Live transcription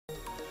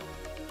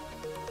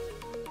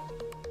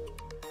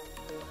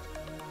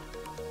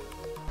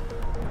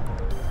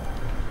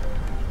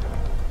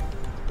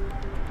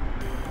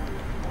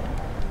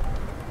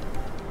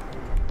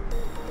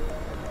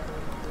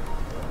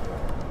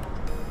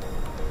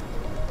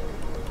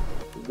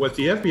What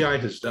the FBI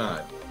has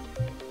done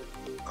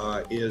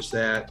is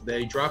that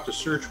they dropped a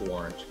search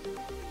warrant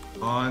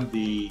on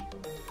the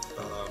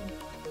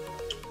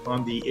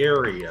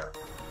area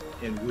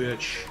in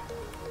which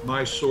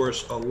my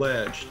source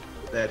alleged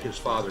that his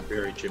father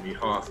buried Jimmy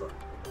Hoffa.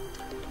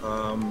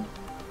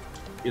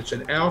 It's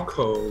an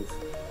alcove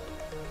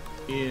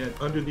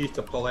underneath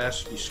the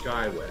Pulaski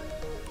Skyway.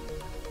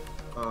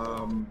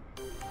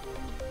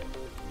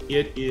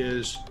 It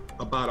is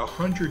about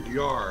 100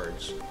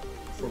 yards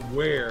from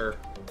where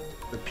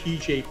the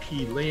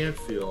PJP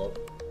landfill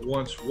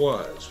once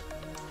was.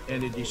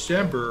 And in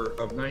December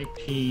of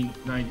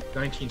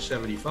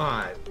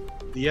 1975,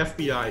 the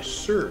FBI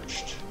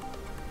searched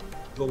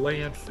the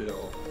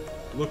landfill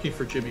looking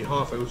for Jimmy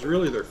Hoffa. It was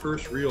really their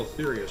first real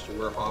theory as to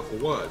where Hoffa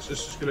was.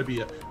 This is going to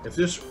be if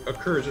this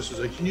occurs, this is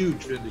a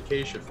huge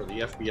vindication for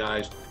the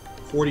FBI's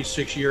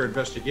 46-year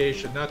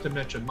investigation, not to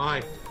mention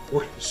my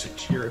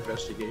 46-year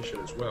investigation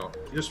as well.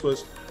 This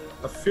was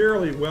a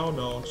fairly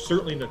well-known,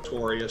 certainly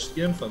notorious,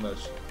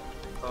 infamous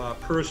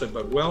person,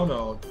 but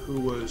well-known,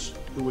 who was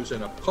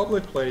in a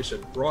public place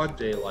at broad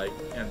daylight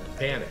and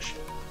vanished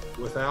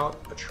without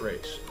a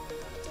trace.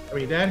 I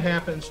mean, that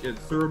happens in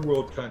third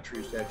world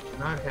countries. That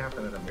cannot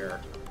happen in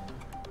America.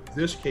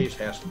 This case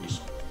has to be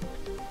solved.